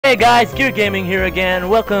Hey guys, Gear Gaming here again.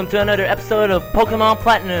 Welcome to another episode of Pokemon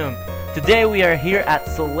Platinum. Today we are here at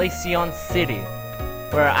Solaceon City,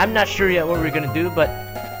 where I'm not sure yet what we're gonna do, but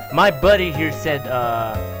my buddy here said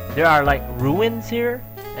there are like ruins here,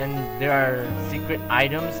 and there are secret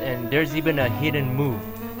items, and there's even a hidden move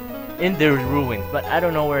in the ruins, but I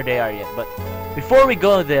don't know where they are yet. But before we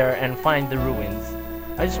go there and find the ruins,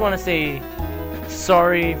 I just want to say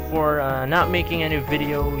sorry for not making any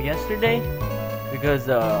video yesterday. Because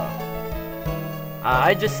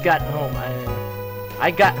I just got home.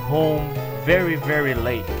 I got home very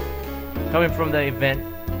late, coming from the event,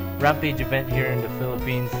 Rampage event here in the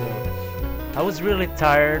Philippines. So I was really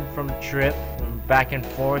tired from the trip, from back and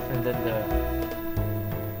forth, and then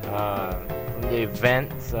from the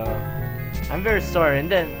event. So I'm very sorry.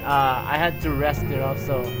 And then I had to rest it off.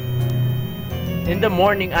 So in the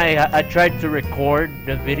morning, I tried to record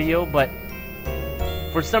the video, but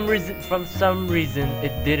for some reason,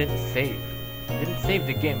 it didn't save. It didn't save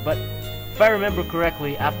the game. But if I remember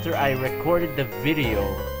correctly, after I recorded the video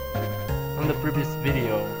from the previous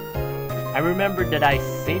video, I remembered that I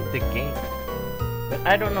saved the game. But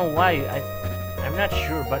I don't know why. I'm not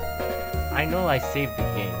sure, but I know I saved the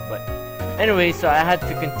game. But anyway, so I had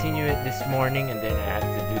to continue it this morning, and then I had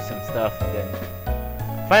to do some stuff. And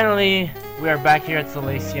then finally, we are back here at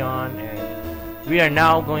Solaceon, and we are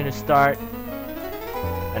now going to start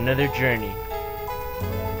another journey.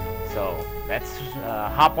 So let's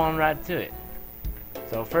hop on right to it.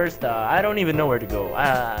 So first, I don't even know where to go.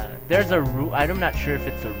 There's a I'm not sure if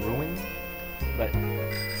it's a ruin, but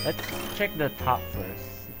let's check the top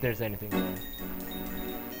first if there's anything there.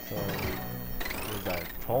 So there's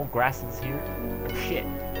tall grasses here. Oh shit! I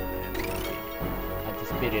have to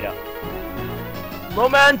speed it up.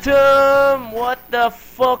 Momentum! What the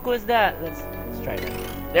fuck was that? Let's try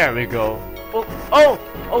that. There we go.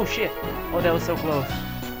 Oh shit! Oh, that was so close.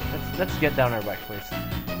 Let's get down our bike first. So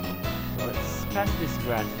let's pass this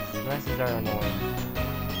grass. These grasses are annoying.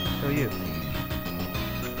 So you.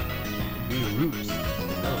 Be roost.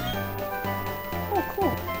 Oh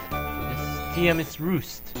cool. This TM is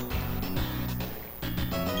roost.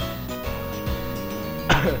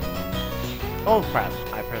 Oh crap!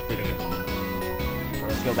 I pressed it again.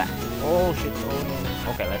 Let's go back. Oh shit! Oh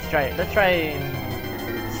no. Okay, let's try it. Let's try and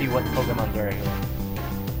see what Pokemon are here.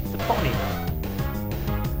 It's a Ponyta.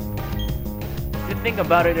 If you think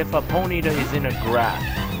about it, if a Ponyta is in a grass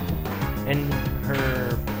and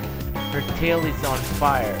her tail is on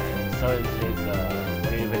fire, so is what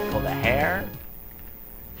do you even call that, hair?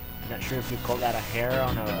 I'm not sure if you call that a hair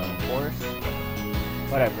on a horse.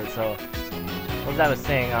 Whatever. So, as I was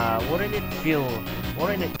saying, wouldn't it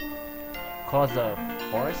cause a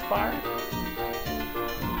forest fire?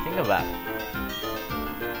 Think about it.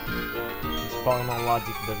 Pokemon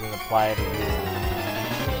logic doesn't apply to real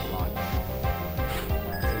logic.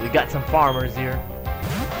 So we got some farmers here.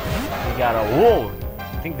 We got a whoa!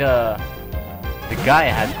 I think the guy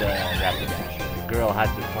had the Rapidash. The girl had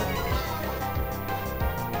the pony.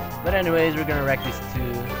 But anyways, we're gonna wreck these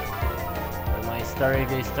two. My Staryu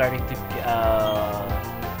is starting to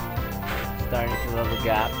level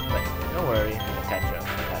gap, but don't worry, we'll catch up.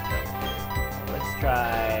 Let's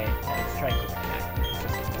try quick attack.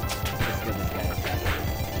 Let's get this guy attack.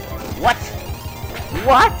 What?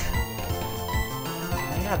 What? I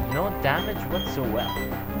have no damage whatsoever.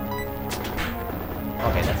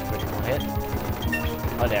 Okay, that's a critical hit.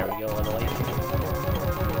 Oh, there we go, level 8.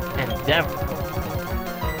 Endeavor.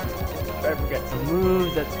 Let's forget some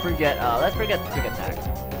moves. Let's forget quick attack.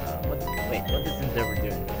 Wait, what does Endeavor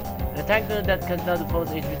do? An attack that cuts down the foe's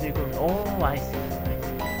HP equal. Oh, I see.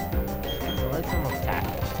 So let's attack.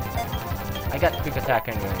 I got quick attack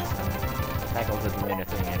anyways. Tackle doesn't mean a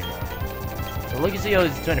thing anymore. So Lucario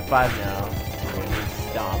is 25 now. We're gonna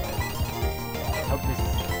stomp. Hope this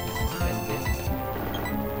ends it.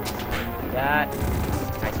 That.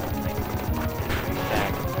 Nice one.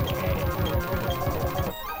 Attack. Okay.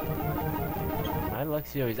 My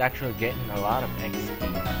Lucario is actually getting a lot of XP.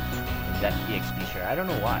 That EXP share. I don't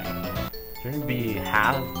know why. Shouldn't be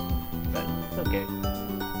half, but it's okay.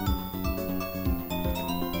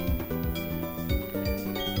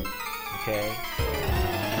 Okay.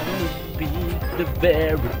 I will be the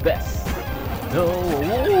very best. No,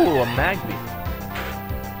 ooh, a Magby.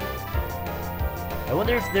 I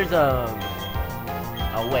wonder if there's a.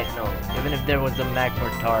 Oh wait, no. Even if there was a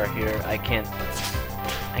Magmortar here, I can't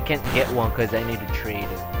get one because I need to trade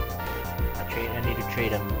it. I need to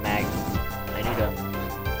trade a Mag. I need a.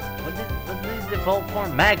 What is the default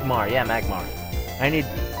form? Magmar. Yeah, Magmar. I need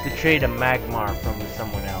to trade a Magmar from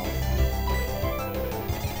someone else.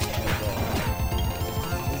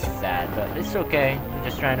 sad, but it's okay. We're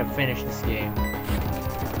just trying to finish this game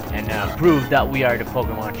and prove that we are the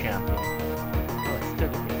Pokemon champion. Oh, it's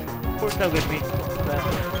Togepi. Poor Togepi. But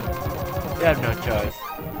you have no choice.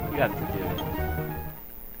 You have to do it.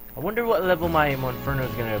 I wonder what level my Monferno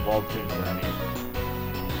is gonna evolve to in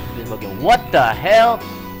Infernape. Been looking. What the hell?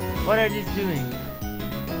 What are these doing?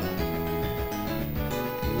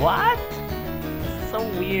 What? This is so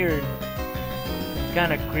weird. It's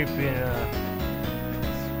kind of creepy in a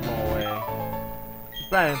small way.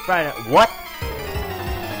 What?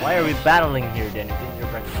 Why are we battling here then? If it's your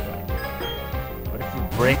breakfast right? What if we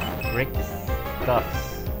break the stuffs?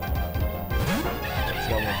 Let's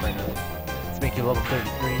go, my friend. Let's make you level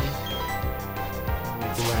 33.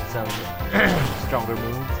 Need to learn some stronger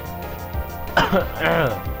moves.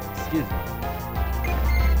 Excuse me.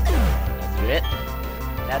 That's it.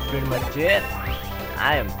 That's pretty much it.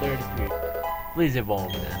 I am 33. Please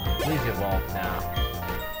evolve now. Please evolve now.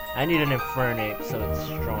 I need an Infernape so it's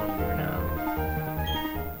stronger now.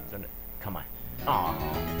 So, come on. Aww.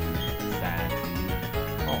 Sad.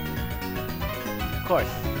 Oh. Of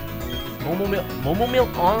course. Momo milk. Momo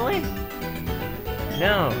milk only?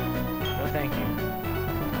 No. No thank you.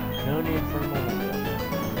 No need for Momo milk.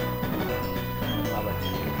 How about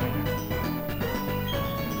you, trainer?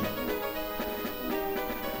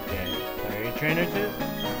 Okay. Are you a trainer too?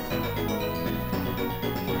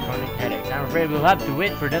 Chronic headaches. I'm afraid we'll have to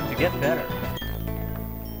wait for them to get better.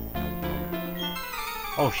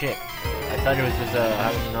 Oh shit. I thought it was just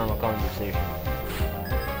having a normal conversation.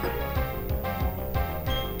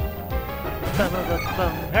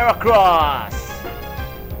 Heracross!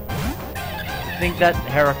 I think that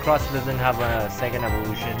Heracross doesn't have a second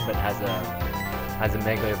evolution, but has a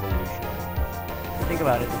Mega Evolution. Think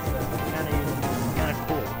about it, it's kind of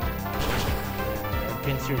cool. And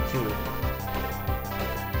Pinsir too.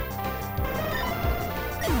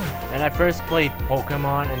 When I first played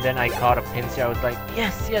Pokemon and then I caught a Pinsir, I was like,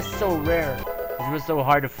 yes, yes, so rare. It was so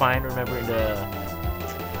hard to find. Remember in the...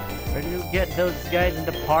 Where did you get those guys in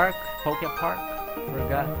the park? Poke Park?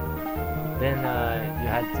 Forgot. Then you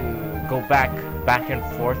had to go back and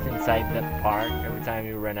forth inside that park every time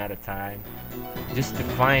you ran out of time. Just to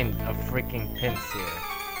find a freaking Pinsir.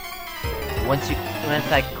 Once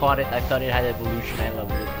I caught it, I thought it had evolution. I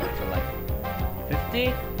leveled it up to like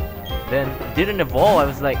 50. Then it didn't evolve. I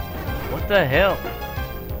was like, what the hell?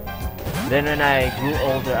 Then when I grew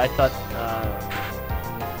older, I thought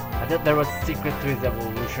there was a secret to his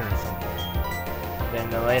evolution or something. Then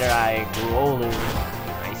later I grew older,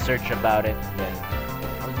 I searched about it, then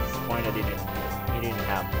I was disappointed he didn't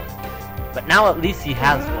have one. But now at least he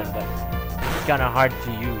has one, but it's kinda hard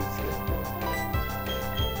to use.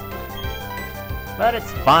 But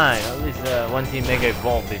it's fine, at least once he Mega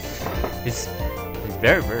Evolved, he's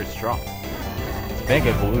very, very strong. It's Mega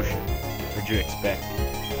Evolution. What do you expect?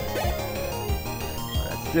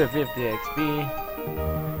 Let's do 50 XP.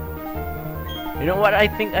 You know what I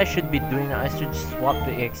think I should be doing now? I should swap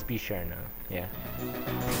the XP share now. Yeah.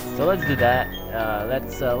 So let's do that.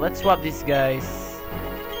 Let's swap these guys.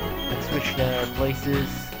 Let's switch their places.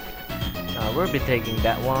 We'll be taking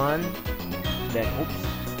that one. Then oops.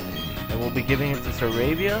 And we'll be giving it to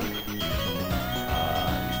Saravia.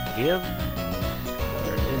 Give.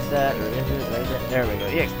 That or is it right there? There we go.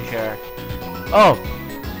 EXP share. Oh,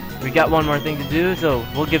 we got one more thing to do, so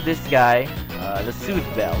we'll give this guy the Soothe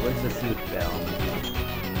Bell. Where's the Soothe Bell?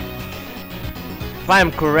 If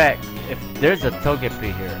I'm correct, if there's a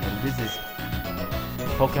Togepi here, and this is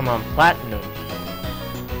Pokemon Platinum,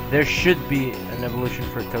 there should be an evolution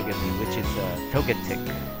for Togepi, which is Togetic.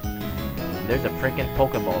 There's a freaking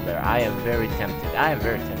Pokeball there. I am very tempted. I am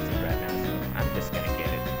very tempted right now, so I'm just gonna get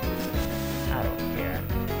it. I don't care.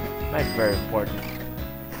 That's very important.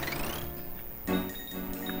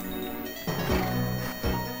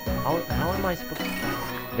 How am I supposed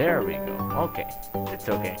to... There we go. Okay. It's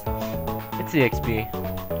okay. It's the XP.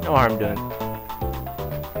 No harm done.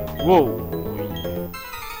 Whoa.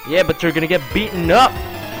 Yeah, but you're gonna get beaten up.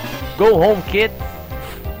 Go home, kid.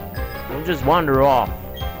 Don't just wander off.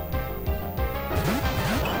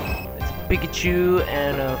 It's a Pikachu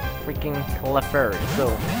and a freaking Clefairy.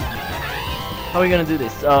 So, how are we gonna do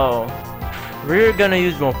this? Oh, we're gonna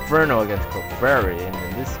use Monferno against Clefairy, and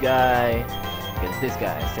then this guy against this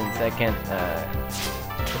guy. Since I can't,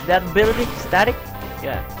 is that ability static?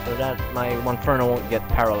 Yeah, so that my Monferno won't get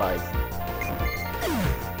paralyzed.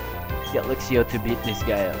 Get Luxio to beat this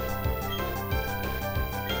guy up.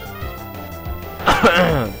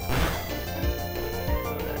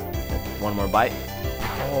 That's one more bite.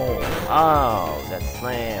 Oh, that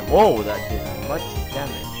slam. Whoa, that did much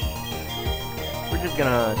damage. We're just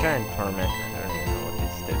gonna try and torment it. I don't even know what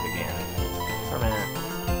this did again.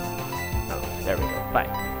 Bye.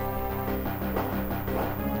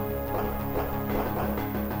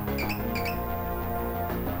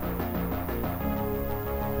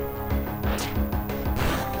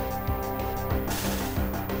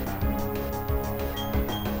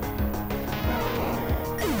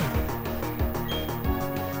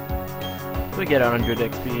 We get 100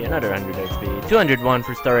 XP, another 100 XP, 201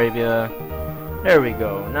 for Staravia. There we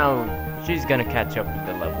go. Now she's gonna catch up with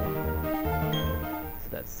the level. So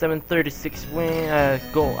that's 736 win.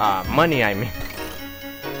 Money. I mean.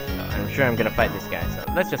 I'm sure I'm gonna fight this guy. So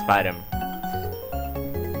let's just fight him.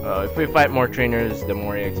 If we fight more trainers, the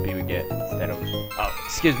more XP we get instead of. Oh,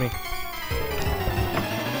 excuse me.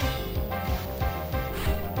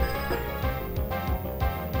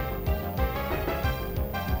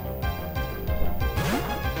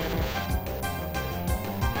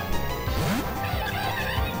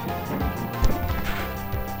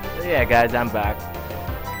 Yeah, guys, I'm back.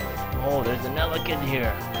 Oh, there's an Elekid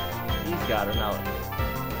here. He's got an Elekid.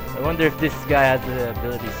 I wonder if this guy has the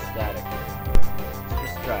ability static.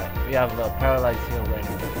 Let's just try it. We have a paralyzed heal right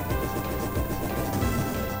now.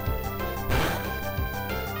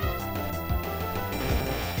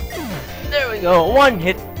 There we go. One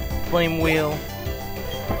hit flame wheel.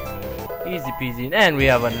 Easy peasy. And we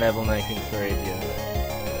have a level 19 Staravia.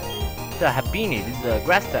 It's a Happiny. This is a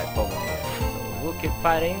grass type Pokemon. We'll keep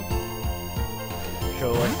fighting.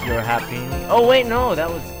 Show us your happy. Oh wait, no, that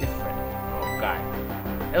was different. Oh god.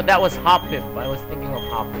 Oh, that was Hoppip. I was thinking of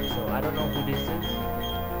Hoppip, so I don't know who this is.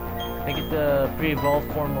 I think it's a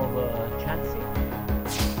pre-evolved form of Chansey.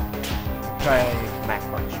 Try Mach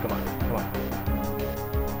Punch. Come on, come on.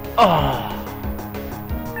 Oh,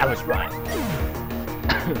 I was right.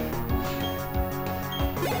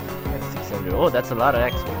 That's 600. Oh, that's a lot of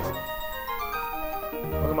XP.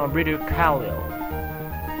 Pokemon Breeder Khalil.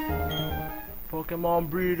 Pokemon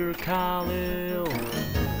Breeder Khalil.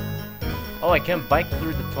 Oh, I can bike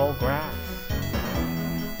through the tall grass.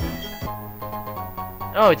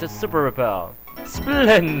 Oh, it's a Super Repel.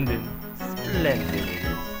 Splendid. Splendid it is.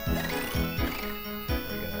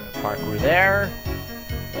 We're gonna parkour there.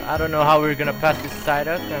 I don't know how we're gonna pass this side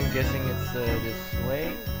up. I'm guessing it's this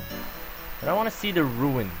way. But I want to see the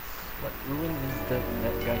ruins. What ruins is that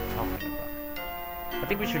guy talking about? I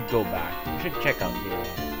think we should go back. We should check out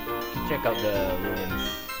the ruins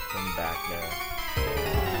from back there.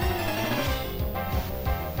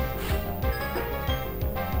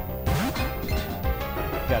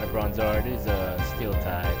 Got a Bronzard. It is a steel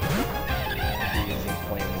type. We're using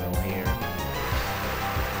Flame Wheel here.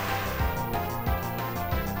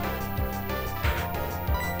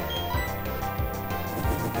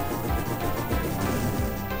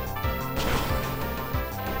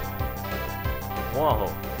 Whoa,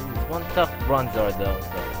 this is one tough Bronzard though,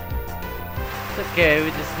 so it's okay, we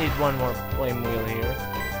just need one more Flame Wheel here.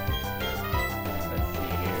 Let's see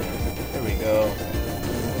here. There we go.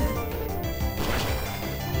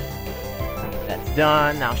 That's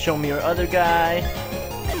done. Now show me your other guy.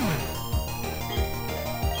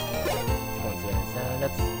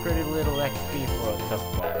 That's pretty little XP for a tough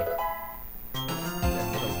guy.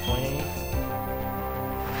 That's like 20.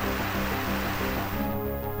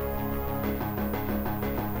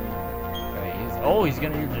 Oh, he's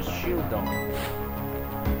gonna use a shield dome.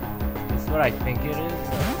 This is what I think it is.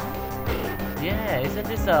 Yeah, isn't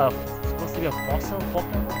this supposed to be a fossil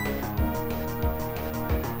Pokemon?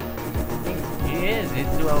 I think it is.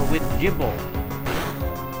 It's with Gible.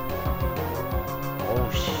 Oh,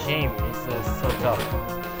 shame. It's so tough.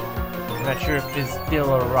 I'm not sure if it's still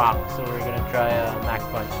a rock, so we're gonna try a Mach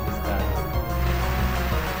Punch this time.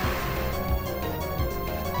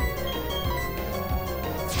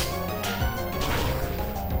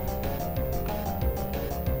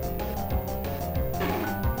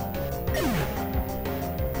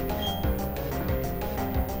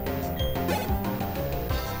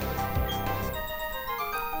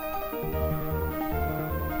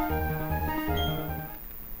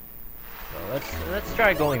 Let's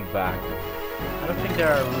try going back. I don't think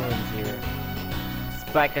there are ruins here. Let's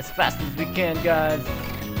bike as fast as we can, guys.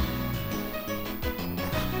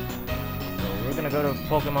 So we're gonna go to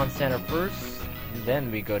Pokemon Center first, and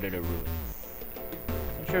then we go to the ruins.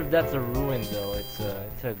 I'm not sure if that's a ruin though. It's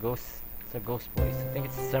a ghost place. I think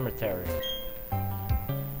it's a cemetery.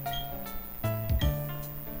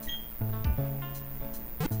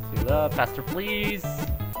 See the faster, please.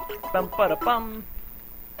 Bum ba da bum.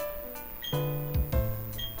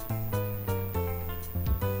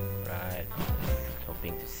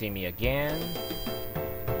 See me again.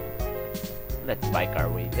 Let's bike our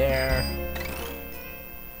way there.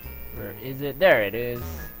 Where is it? There it is.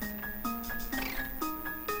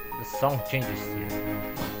 The song changes here.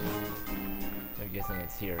 I'm guessing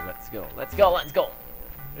it's here. Let's go. Let's go. Let's go.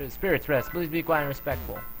 Spirits rest. Please be quiet and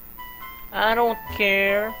respectful. I don't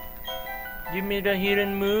care. Give me the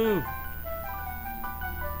hidden move.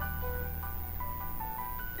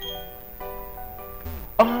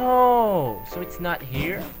 Oh, so it's not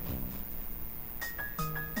here?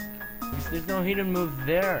 Because there's no hidden move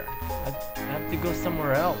there. I have to go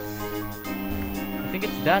somewhere else. I think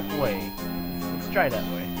it's that way. Let's try that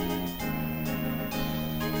way.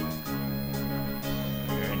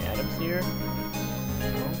 Are there any items here?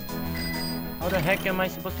 No? How the heck am I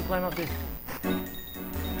supposed to climb up this?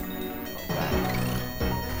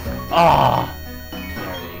 Oh,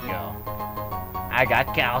 there you go. I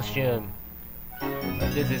got calcium.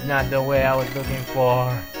 But this is not the way I was looking for.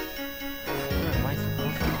 Where am I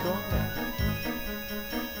supposed to go then?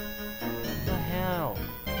 What the hell?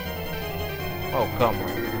 Oh, come on.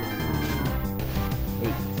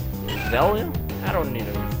 Wait, Zelia? I don't need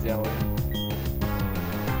a Zelia.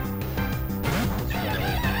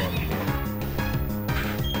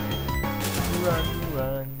 Run,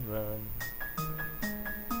 run, run.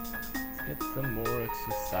 Let's get some more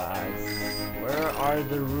exercise. Where are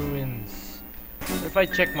the ruins? If I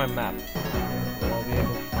check my map, will I be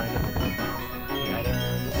able to find it? The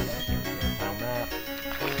items. Now map.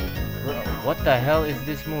 Bro, what the hell is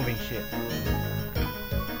this moving shit?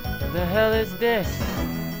 What the hell is this?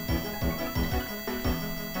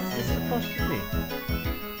 What's this supposed to be?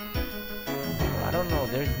 I don't know.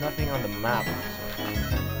 There's nothing on the map. So.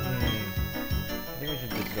 I think we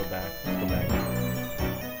should just go back. Let's go back.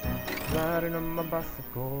 Riding on my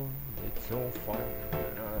bicycle, it's so fun.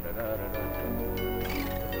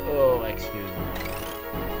 Oh, excuse me.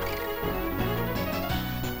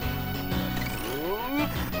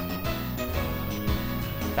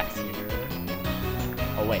 Faster.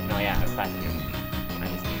 Oh wait, no, yeah, faster. I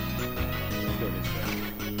just need. Let's go this way.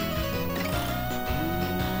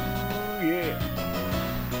 Ooh, yeah.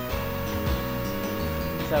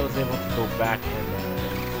 At least I was able to go back and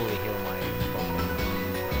fully heal my Pokemon.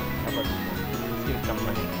 How about this one? Let's give it some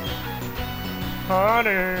money.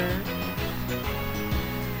 Harder.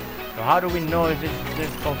 So how do we know if it's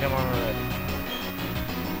this Pokemon already?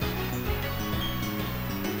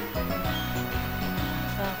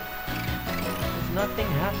 There's nothing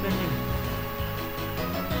happening.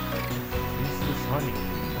 Useless honey.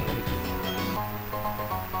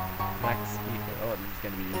 Max speed. Oh, this is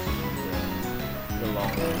gonna be useful for the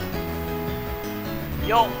long way.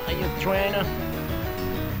 Yo, are you a trainer?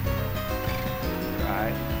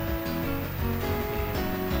 Right.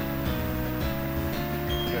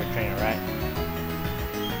 You're a trainer, right?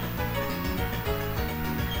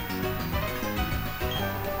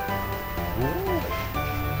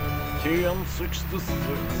 TM66.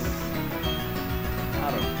 I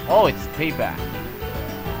don't know. Oh, it's Payback.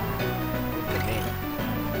 What's the name?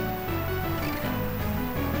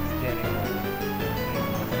 It's getting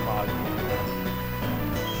foggy.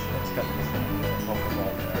 Let's cut this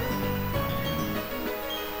Pokeball there.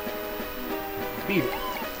 Speed.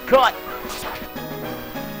 Cut!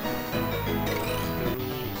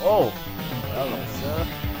 Oh! Hello, sir.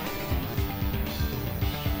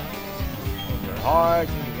 Those are hard.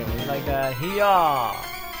 You can win like that. Hiya!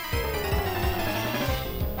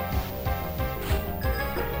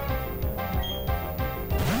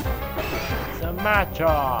 It's a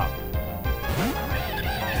matchup!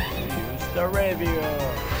 Use the review!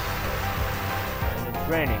 And it's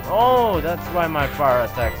raining. Oh, that's why my fire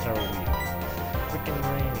attacks are weak. It's freaking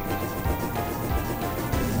raining.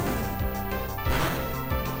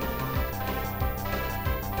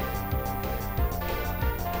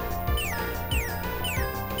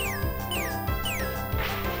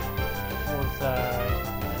 I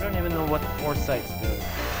don't even know what Foresight does.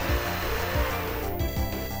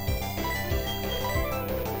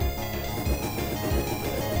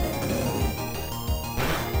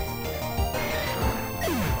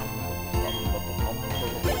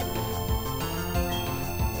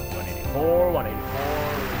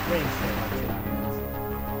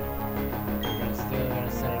 Still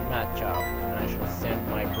gonna send a Machop, and I shall send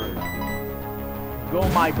my bird. Go,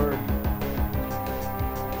 my bird!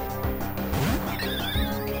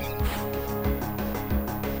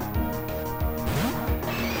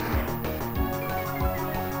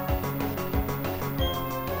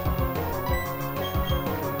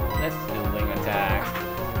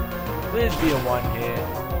 Please be a one hit.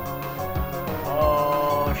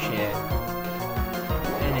 Oh shit.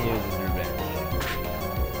 And he uses revenge.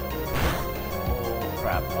 Oh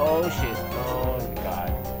crap. Oh shit. Oh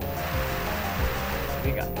god. We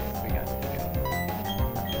got this. We got this.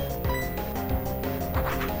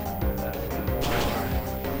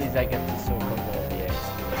 least I get to soak up all the eggs.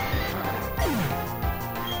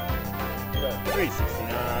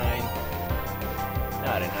 369.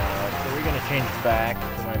 Not enough. So we're gonna change back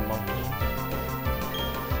to my monkey.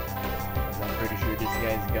 I'm pretty sure this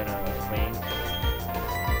guy's gonna faint.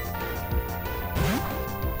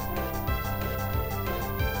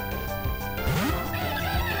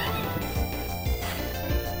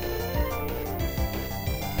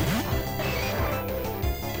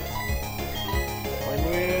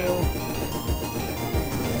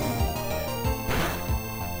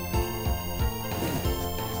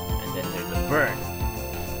 Burn.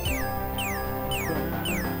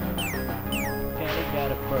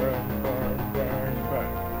 Gotta burn.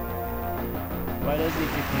 Why does he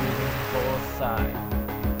keep using both sides?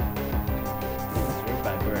 Sure,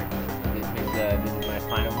 by burn. This means this is my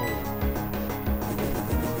final move.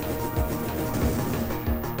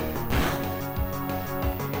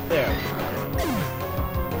 There.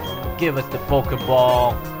 Give us the Pokeball.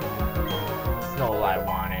 That's all I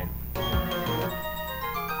wanted.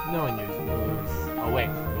 No one uses moves. Oh wait,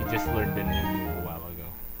 we just learned a new move a while ago.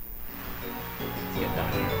 Let's get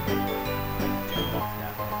down here. Jump off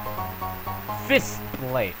that one. Fist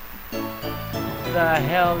Plate. The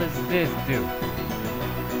hell does this do?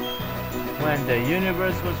 When the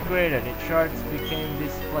universe was created, its shards became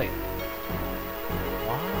this plate.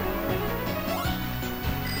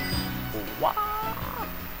 What?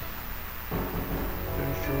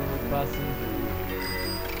 Pretty sure we're passing through.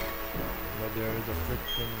 There is a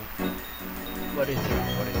freaking... What is it?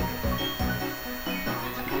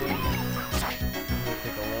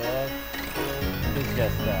 Take a look. It's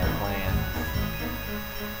just plans.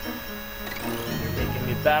 You're making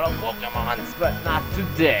me battle Pokemons, but not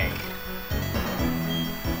today.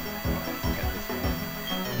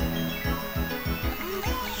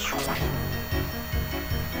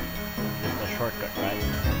 Just a shortcut, right?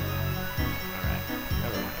 Alright,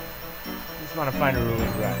 never mind. Just want to find a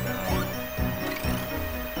ruling right now.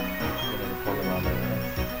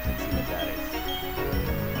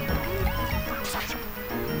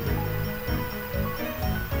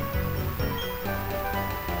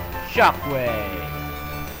 Shockwave!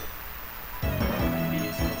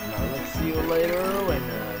 I'll see you later when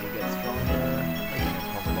you get stronger.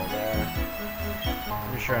 Comfortable there.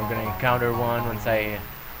 Pretty sure I'm gonna encounter one once I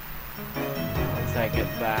get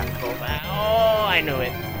back. Oh, I knew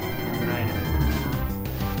it.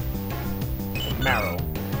 Marrow.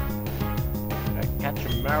 Did I catch a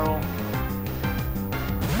Marrow?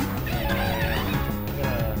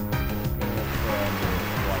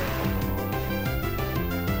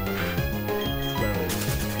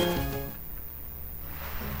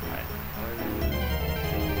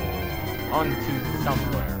 Onto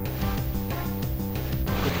somewhere.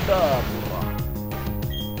 Kadabra.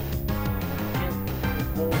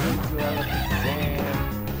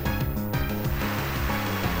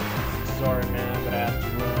 Sorry man, but I have to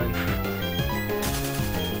run.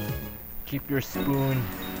 Keep your spoon.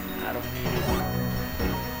 I don't need it.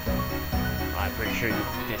 I'm pretty sure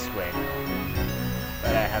it's this way.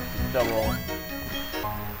 But I have to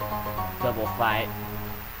double fight.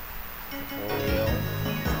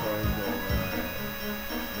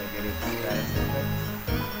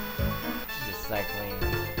 Recycling.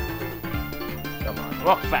 Come on,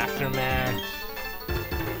 walk faster, man.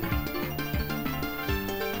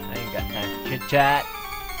 I ain't got time to chit chat.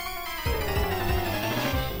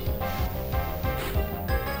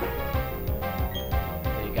 So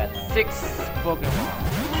you got 6 Pokemon.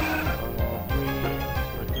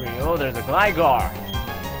 3. Oh, there's a Gligar.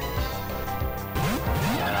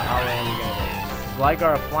 How are you gonna do?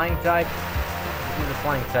 Gligar a flying type? If he's a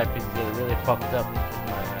flying type, he's really fucked up.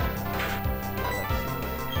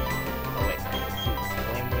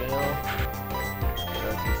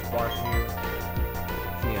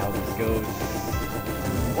 See how this goes.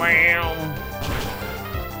 Wham!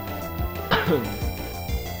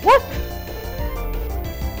 What?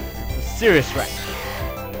 Serious right?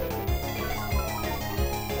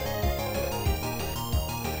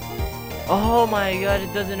 Oh my god,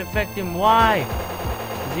 it doesn't affect him. Why?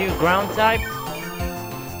 Is he a ground type?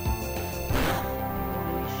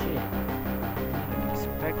 Holy shit. I didn't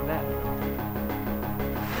expect that.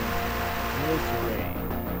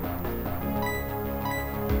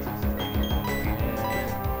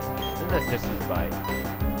 Let's just bite.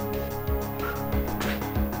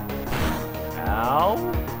 Ow!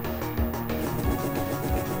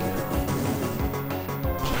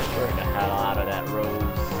 Get the hell out of that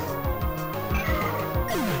rose.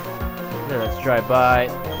 Okay, let's try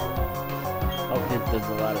bite. Hope this does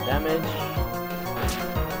a lot of damage.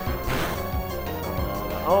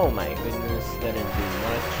 Oh my goodness, that didn't do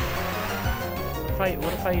much.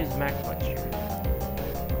 What if I use Mach Punch here?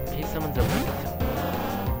 He summons a weak attack.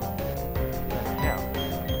 What the hell?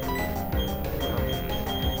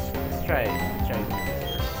 Let's try this.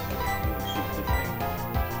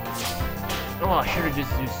 Oh, I should have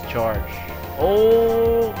just used charge.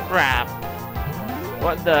 Oh crap!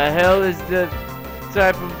 What the hell is the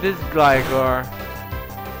type of this Gligar?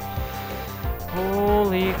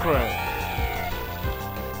 Holy crap!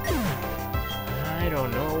 I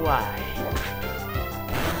don't know why. What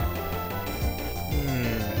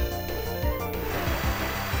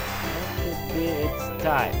should be its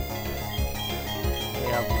type? We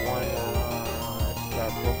have one extra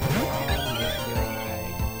Pokemon. This guy.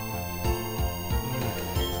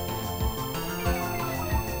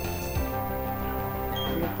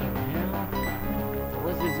 Freaking hell!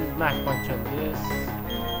 Let's just use Mach Punch on this.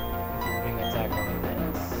 Wing attack on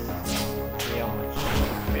this. See how much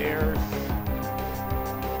it bears.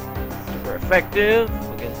 Super effective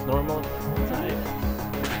against normal types.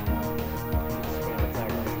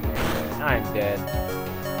 I'm dead.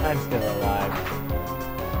 I'm still alive.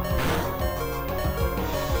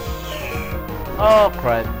 Oh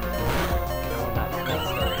crud. No, not that.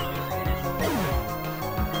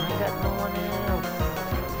 I got no one else.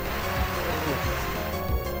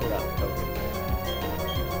 Put up Togepi.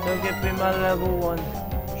 Togepi, my level 1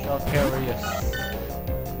 shall carry us.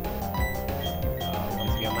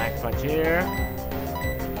 Once again, Mach Punch here.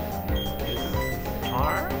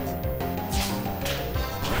 Charm?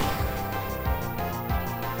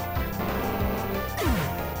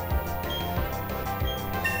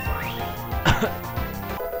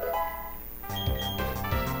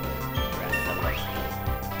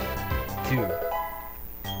 2,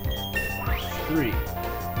 3.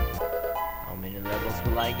 How many levels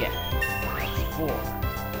will I get? 4.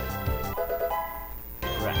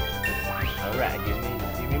 Alright, give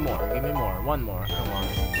me more, one more, come on.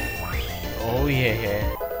 Oh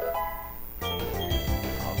yeah.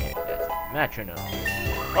 Okay, that's it. Metronome.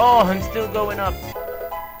 Oh, I'm still going up.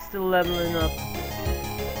 Still leveling up.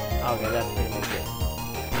 Okay, that's pretty much it.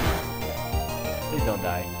 Please don't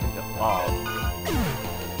die. Please don't fall.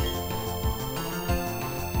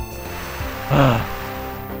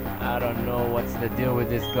 I don't know what's the deal with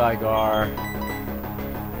this Gligar.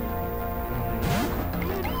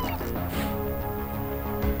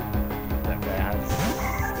 That guy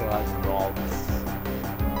still has rolls.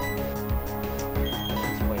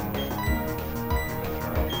 Just waiting.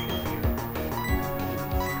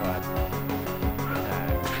 Scott.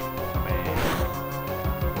 Attack. Bang.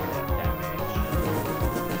 Damage.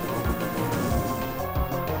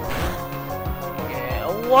 Yeah,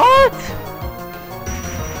 what?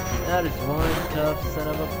 That is one tough son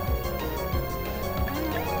of a...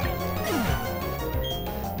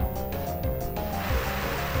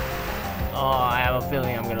 Oh, I have a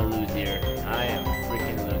feeling I'm gonna lose here. I am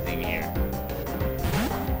freaking losing here.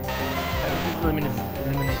 I would just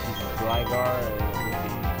eliminate this Gligar. It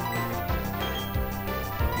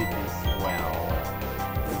would be this well.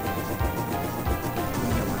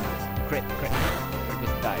 Crit. Or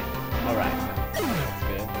just die. Alright. That's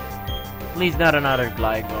good. Please not another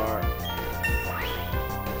Gligar.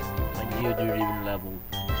 My Geodude even leveled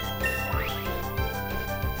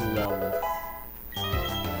 2 levels.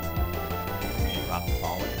 Rock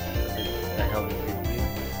Polish. What the hell did it do?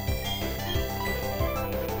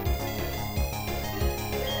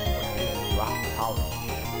 What is Rock Polish?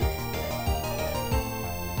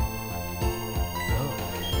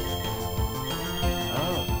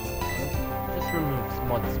 Oh. Just removes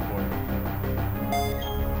Mud Sport.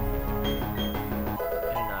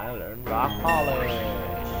 Rock Polish!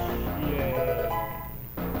 Yay!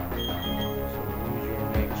 So who's your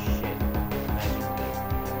next shit?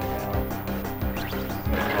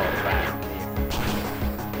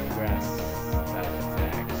 Grass. That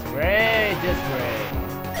attacks. Great! Just great!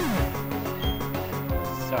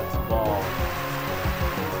 Sucks balls.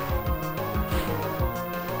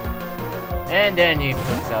 And then he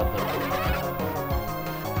puts out the weakness.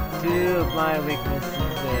 2 of my weaknesses.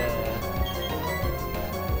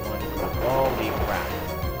 Holy crap.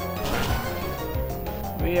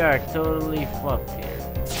 We are totally fucked here.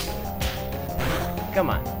 Come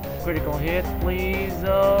on. Critical hit, please.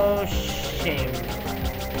 Oh, shame.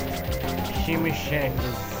 Shimmy shanks.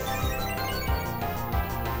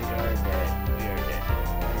 We are dead.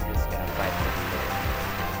 We're just gonna fight this.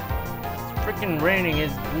 It's freaking raining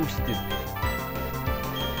is boosted.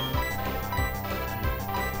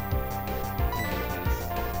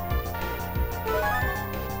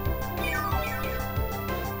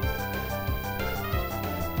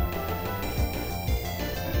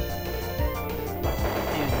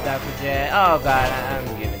 Dapper Jet. Oh god, I'm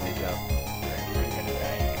giving this up. I'm gonna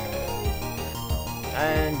die.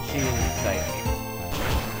 And she's psychic.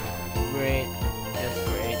 Great. Just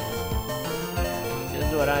great.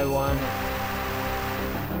 Just what I want. I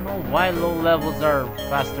don't know why low levels are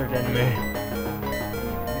faster than me.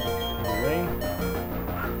 Ring.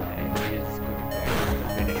 And he's going to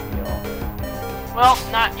finish me off. Well,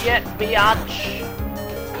 not yet, biatch.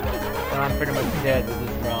 I'm pretty much dead with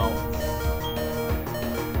this round.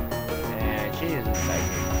 And she is a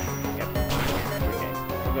psychic. Yep. Okay.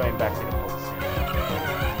 We're going back to the post.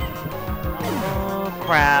 Oh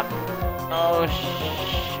crap. Oh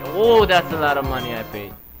oh, that's a lot of money I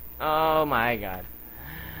paid. Oh my god.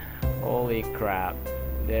 Holy crap.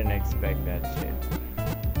 Didn't expect that shit.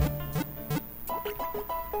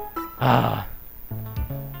 Ah.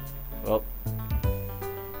 Well.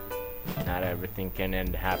 Not everything can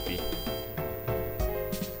end happy.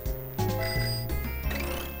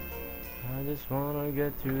 I just wanna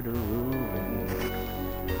get to the ruins.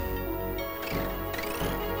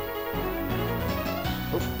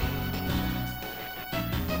 Oop.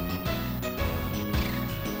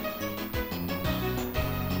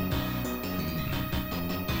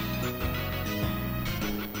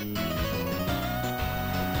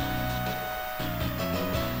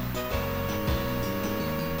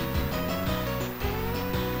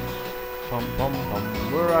 Pum pum pum.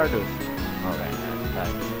 Where are those? Alright,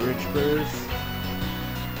 that's the bridge first.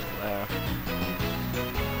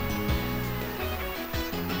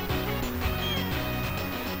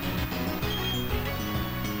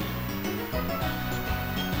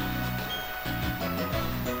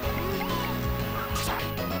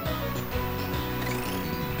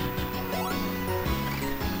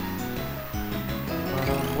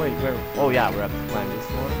 Wait, where? Oh yeah, we're up to climb this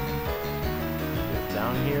one. Get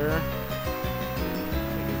down here.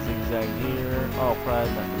 Zigzag here. Oh crap,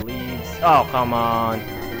 that leaves. Oh come on.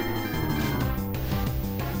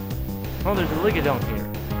 Oh, there's a Ligadon here.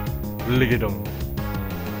 Ligadon.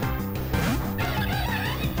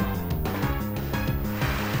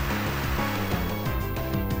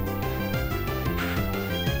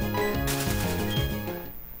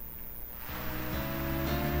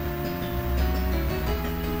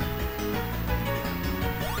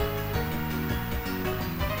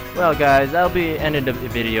 Well guys, I'll be ending the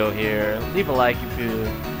video here. Leave a like if you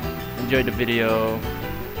enjoyed the video.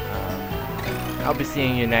 I'll be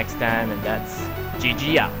seeing you next time, and that's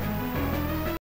GG out.